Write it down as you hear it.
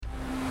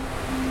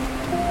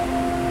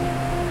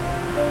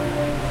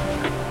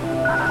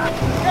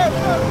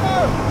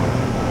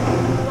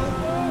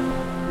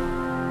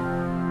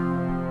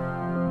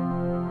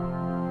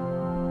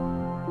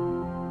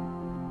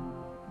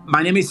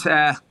My name is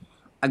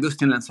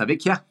Agustin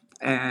Lanzavecchia,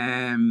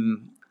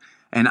 and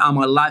I'm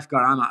a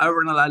lifeguard. I'm an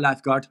aeronautic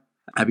lifeguard.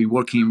 I've been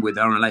working with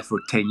aeronautic for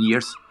 10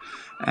 years.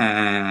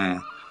 Uh,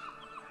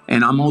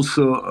 and I'm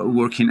also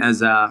working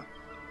as a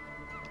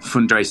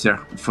fundraiser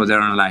for the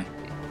aeronautic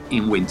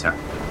in winter.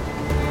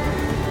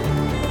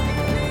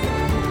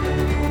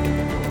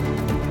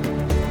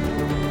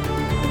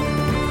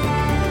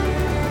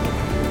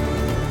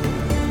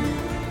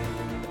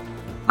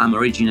 I'm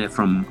originally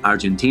from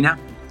Argentina,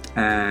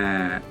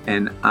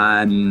 and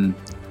I'm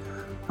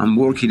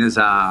working as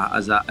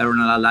a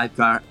aeronautic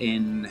lifeguard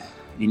in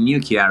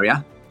Newquay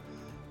area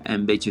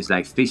and beaches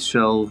like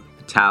Fishel,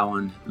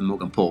 Town, and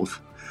Moganporth.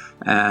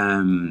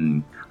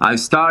 I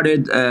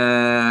started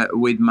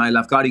with my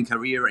lifeguarding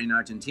career in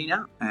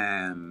Argentina,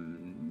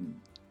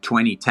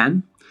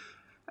 2010,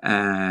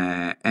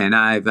 and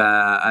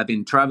I've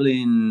been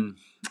traveling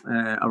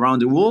around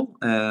the world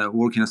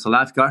working as a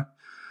lifeguard.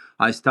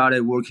 I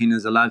started working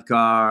as a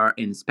lifeguard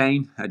in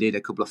Spain. I did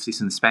a couple of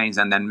seasons in Spain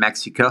and then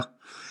Mexico.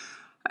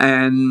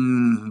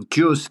 And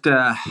just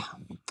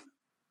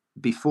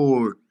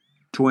before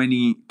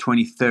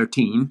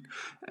 2013,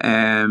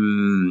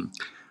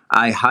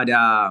 I had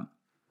a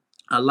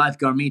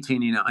lifeguard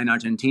meeting in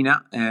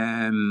Argentina.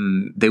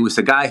 There was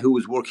a guy who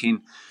was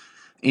working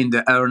in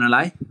the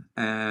aeronautic,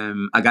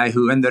 a guy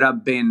who ended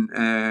up being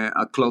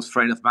a close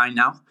friend of mine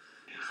now.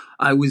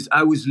 I was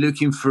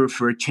looking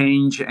for a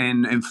change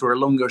and for a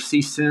longer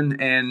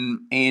season, and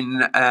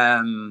in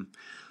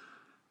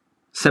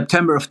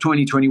September of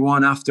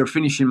 2021, after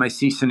finishing my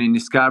season in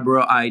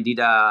Scarborough, I did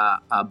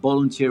a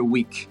volunteer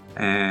week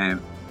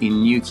in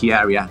Newquay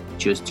area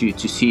just to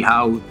see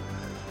how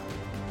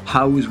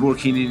I was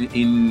working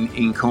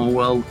in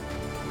Cornwall.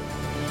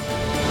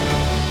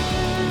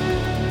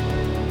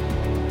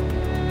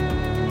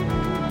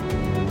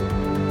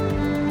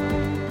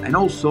 And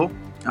also,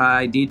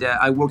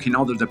 I work in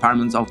other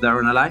departments of the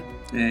aeronautic.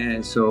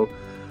 So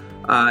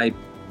I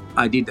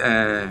did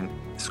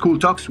school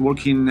talks,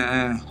 working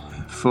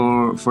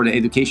for the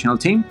educational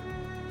team.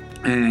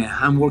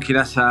 I'm working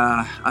as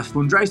a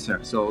fundraiser.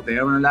 So the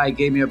aeronautic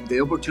gave me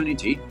the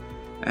opportunity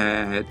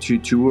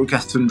to work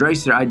as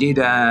fundraiser. I did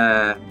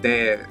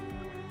the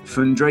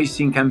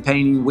fundraising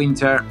campaign in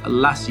winter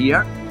last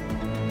year.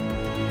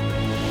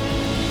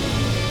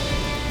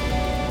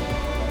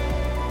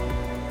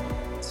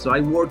 So I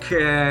work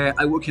in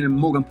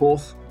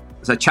Moganporth.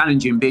 It's a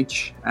challenging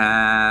beach,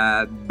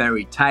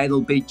 very tidal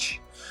beach,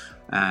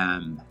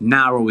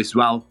 narrow as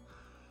well,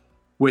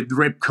 with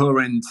rip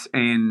currents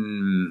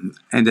in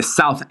the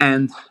south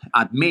end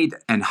at mid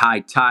and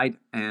high tide,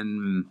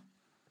 and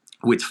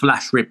with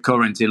flash rip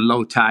currents in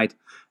low tide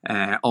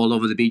all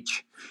over the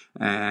beach.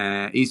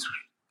 Is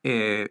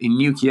in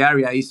Newquay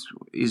area is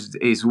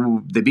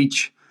the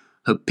beach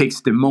who picks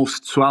the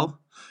most swell.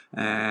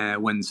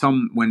 When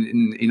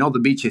in other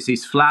beaches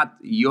it's flat,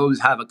 you always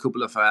have a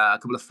couple of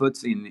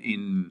foots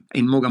in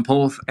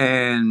Moganporth,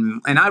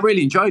 and I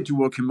really enjoy to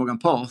work in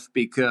Moganporth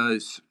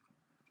because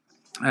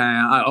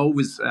I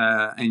always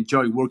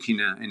enjoy working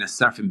in a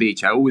surfing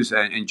beach. I always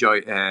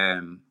enjoy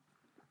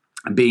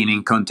being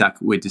in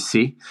contact with the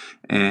sea,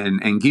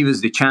 and give us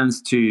the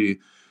chance to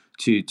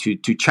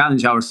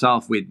challenge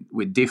ourselves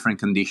with different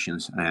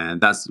conditions.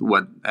 That's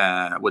what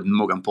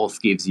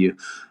Moganporth gives you.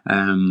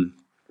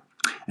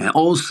 And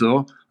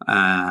also,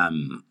 I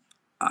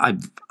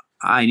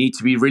need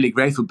to be really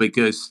grateful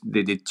because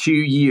the 2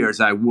 years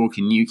I work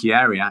in Newquay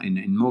area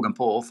in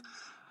Moganporth,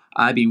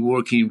 I've been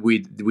working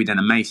with an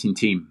amazing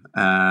team.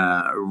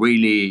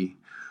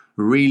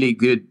 Really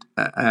good,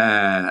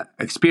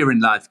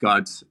 experienced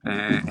lifeguards,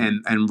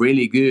 and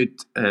really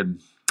good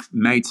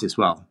mates as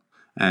well.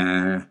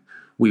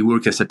 We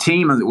work as a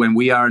team when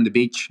we are on the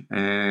beach.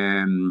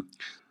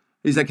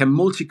 It's like a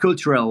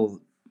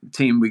multicultural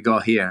team we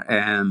got here.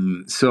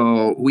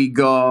 So we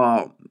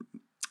got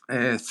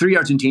 3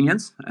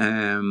 Argentinians,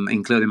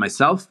 including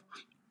myself.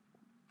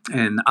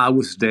 And I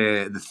was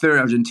the third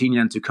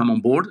Argentinian to come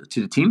on board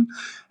to the team.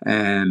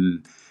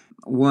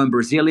 One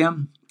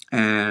Brazilian,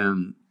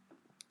 and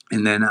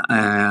then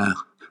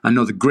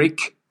another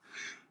Greek,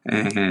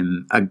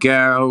 and a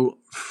girl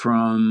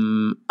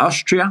from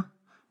Austria.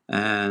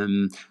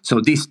 So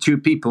these 2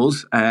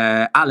 peoples,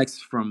 Alex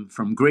from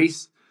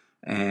Greece,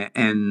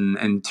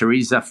 and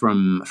Teresa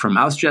from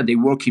Austria, they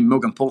work in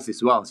Moganporth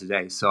as well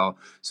today. So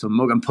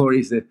Moganporth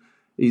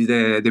is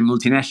the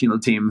multinational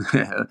team.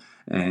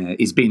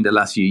 It's been the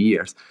last few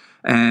years,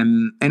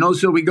 and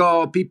also we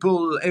got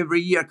people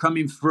every year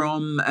coming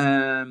from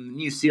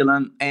New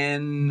Zealand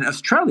and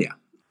Australia.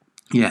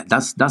 Yeah,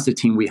 that's the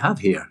team we have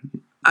here.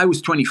 I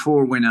was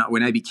 24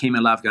 when I became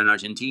a lifeguard in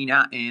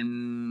Argentina,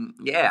 and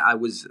yeah, I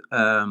was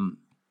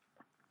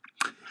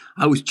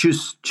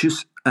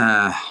just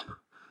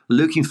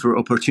looking for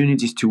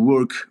opportunities to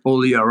work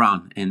all year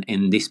round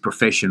in this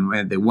profession,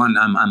 where the one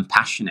I'm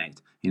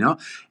passionate,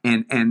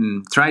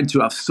 and trying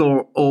to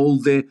absorb all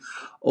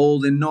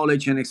the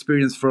knowledge and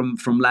experience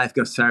from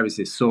lifeguard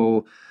services.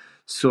 So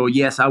So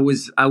yes, I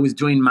was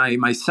doing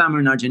my summer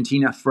in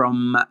Argentina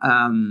from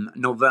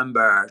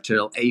November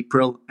till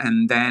April,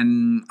 and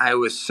then I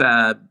was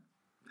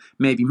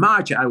maybe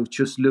March. I was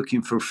just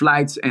looking for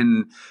flights,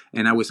 and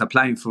I was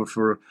applying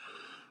for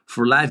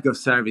lifeguard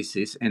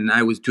services, and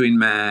I was doing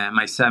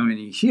my summer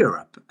in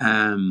Europe,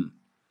 and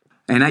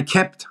I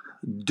kept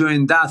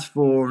doing that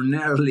for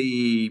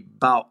nearly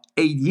about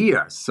 8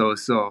 years. So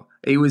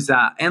it was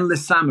an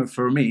endless summer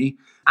for me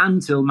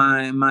until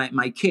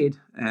my kid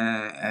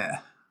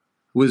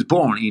was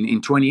born in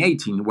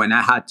 2018, when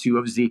I had to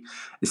obviously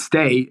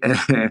stay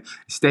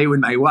stay with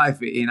my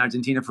wife in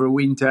Argentina for a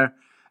winter.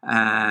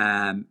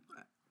 Um,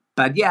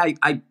 but yeah,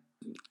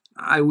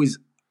 I was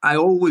I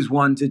always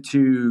wanted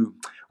to,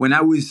 when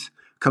I was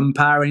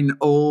comparing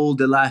all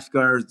the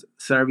lifeguard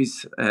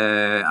service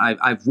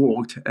I've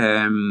worked.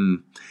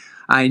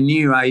 I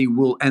knew I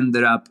will end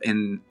up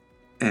in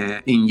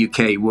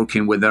UK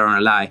working with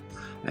RLI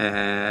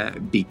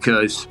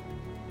because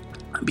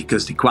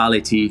the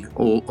quality,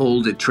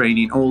 all the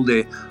training, all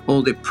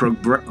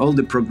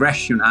the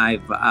progression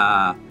I've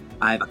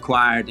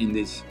acquired in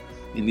this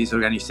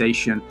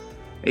organization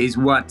is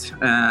what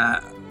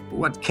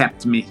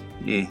kept me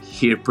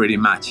here pretty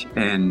much,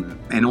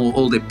 and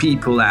all the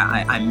people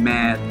I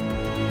met.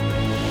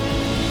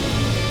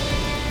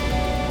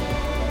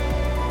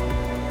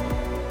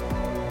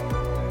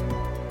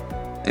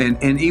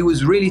 And it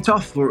was really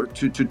tough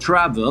to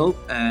travel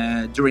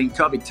during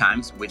COVID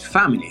times with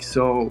family.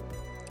 So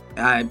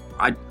I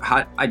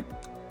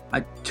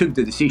took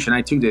the decision.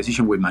 I took the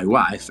decision with my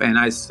wife, and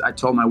I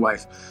told my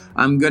wife,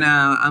 I'm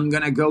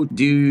gonna go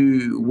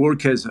do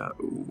work as a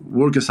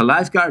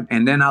lifeguard,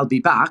 and then I'll be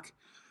back.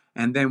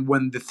 And then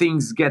when the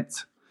things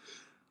gets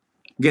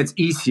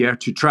easier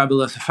to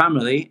travel as a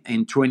family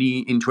in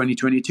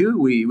 2022,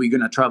 we're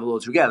gonna travel all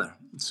together.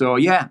 So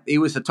yeah, it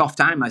was a tough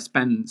time. I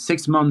spent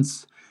 6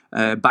 months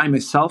by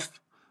myself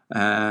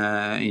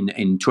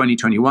in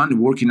 2021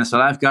 working as a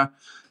lifeguard.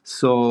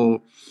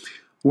 So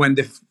when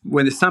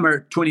the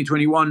summer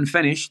 2021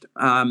 finished,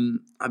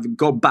 I've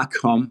got back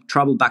home,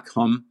 traveled back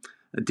home,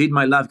 did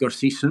my lifeguard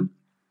season,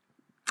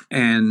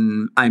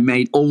 and I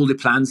made all the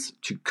plans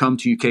to come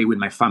to UK with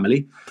my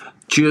family.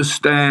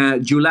 Just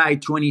July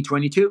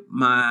 2022,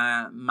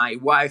 my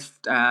wife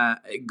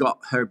got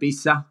her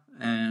visa,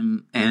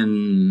 and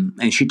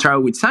she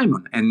traveled with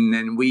Simon, and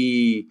then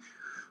we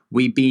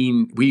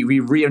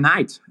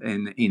reunite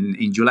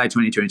in July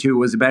 2022. It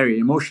was very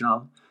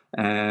emotional,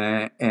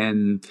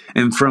 and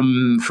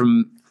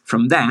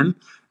from then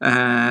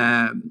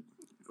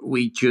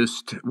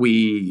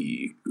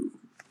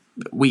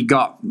we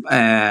got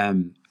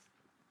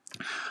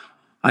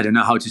I don't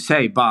know how to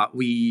say, but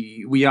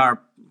we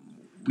are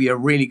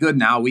really good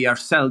now. We are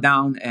settled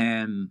down,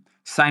 and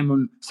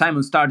Simon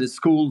started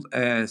school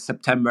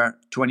September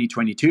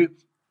 2022.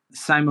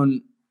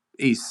 Simon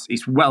is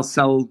well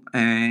settled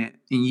in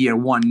year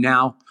one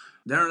now.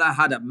 That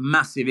had a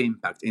massive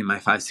impact in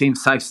my life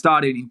since I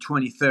started in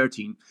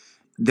 2013.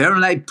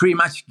 That pretty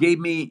much gave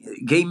me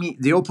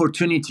the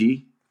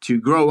opportunity to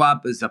grow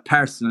up as a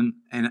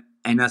person and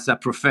as a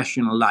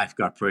professional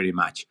lifeguard, pretty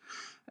much.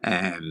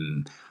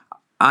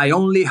 I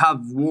only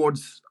have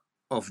words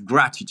of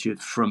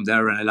gratitude from the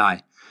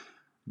RNLI,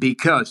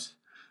 because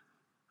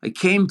I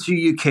came to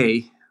UK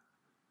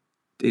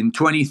in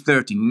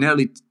 2013,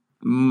 nearly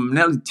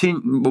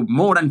 10,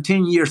 more than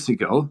 10 years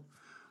ago,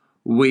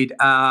 with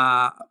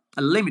a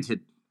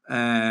limited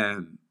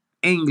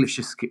English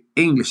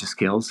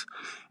skills,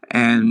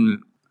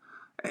 and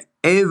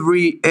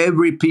every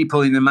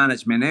people in the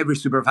management, every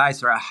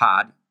supervisor I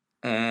had,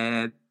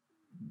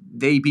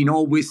 they've been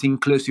always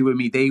inclusive with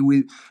me. They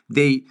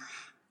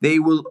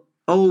will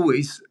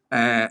always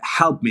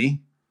help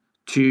me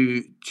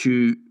to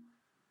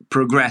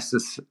progress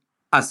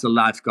as a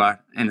lifeguard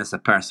and as a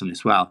person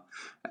as well.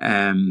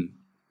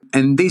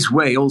 And this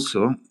way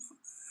also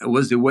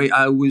was the way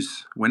I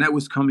was when I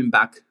was coming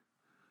back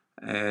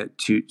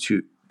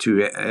to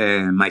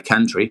my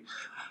country.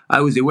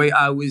 I was the way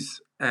I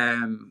was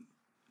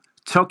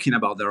talking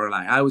about the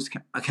RLI. I was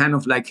kind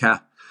of like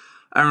a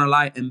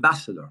RLI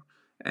ambassador.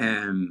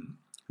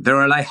 The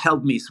RLI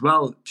helped me as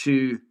well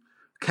to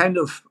kind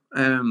of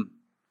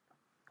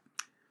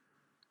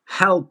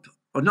help,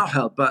 or not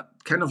help, but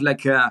kind of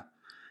like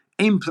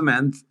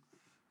implement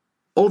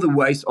other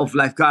ways of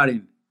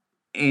lifeguarding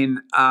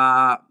in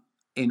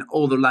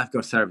other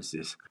lifeguard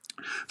services.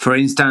 For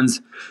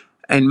instance,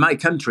 in my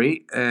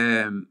country,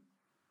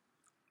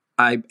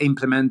 I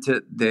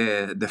implemented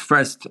the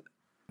first,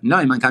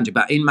 not in my country,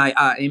 but in my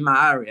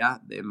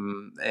area,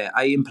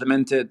 I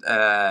implemented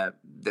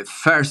the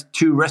first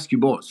two rescue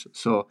boards.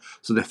 So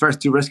the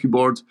first two rescue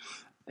boards,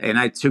 and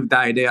I took the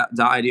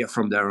idea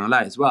from the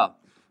RLI as well.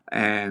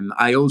 And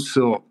I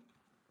also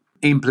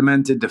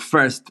implemented the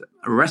first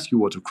rescue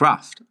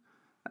watercraft,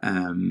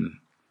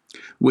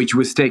 which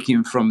was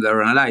taken from the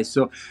RLI.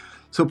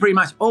 So pretty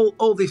much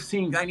all these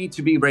things, I need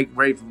to be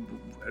grateful.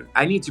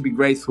 I need to be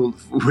grateful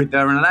with the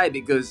RLI,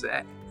 because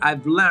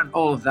I've learned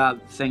all of that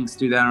thanks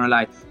to the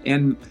RLI.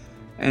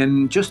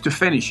 And just to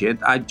finish it,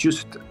 I've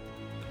just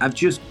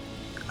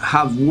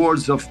have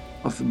words of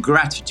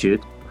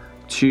gratitude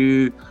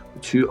to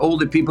all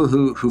the people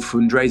who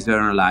fundraise their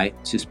RNLI,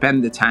 to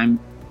spend the time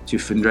to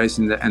fundraise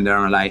in their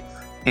RNLI,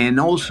 and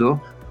also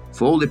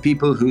for all the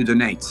people who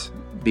donate,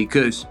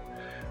 because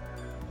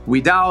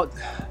without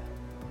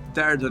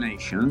their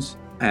donations,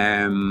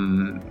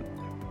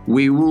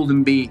 we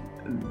wouldn't be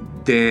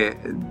the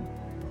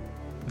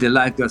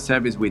lifeguard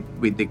service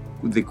with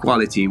the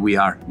quality we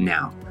are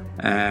now.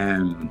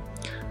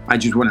 I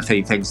just want to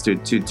say thanks to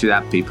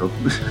that people.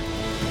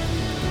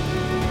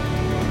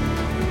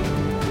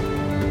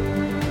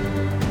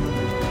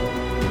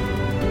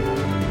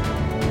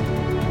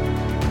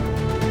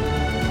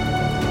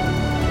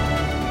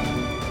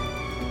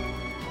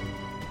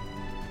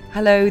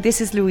 Hello, this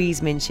is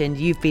Louise Minchin.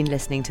 You've been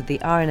listening to the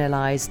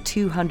RNLI's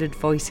 200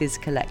 Voices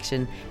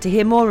collection. To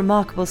hear more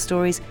remarkable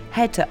stories,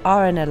 head to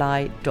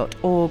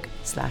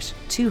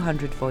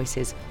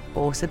rnli.org/200voices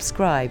or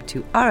subscribe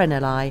to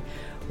RNLI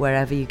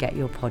wherever you get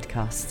your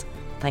podcasts.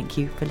 Thank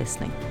you for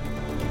listening.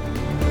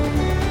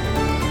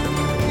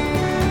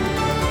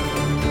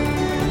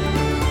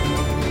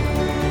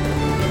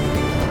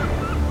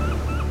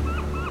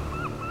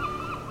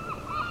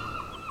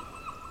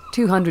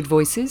 "200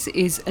 Voices"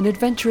 is an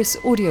adventurous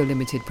audio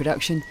limited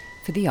production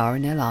for the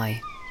RNLI.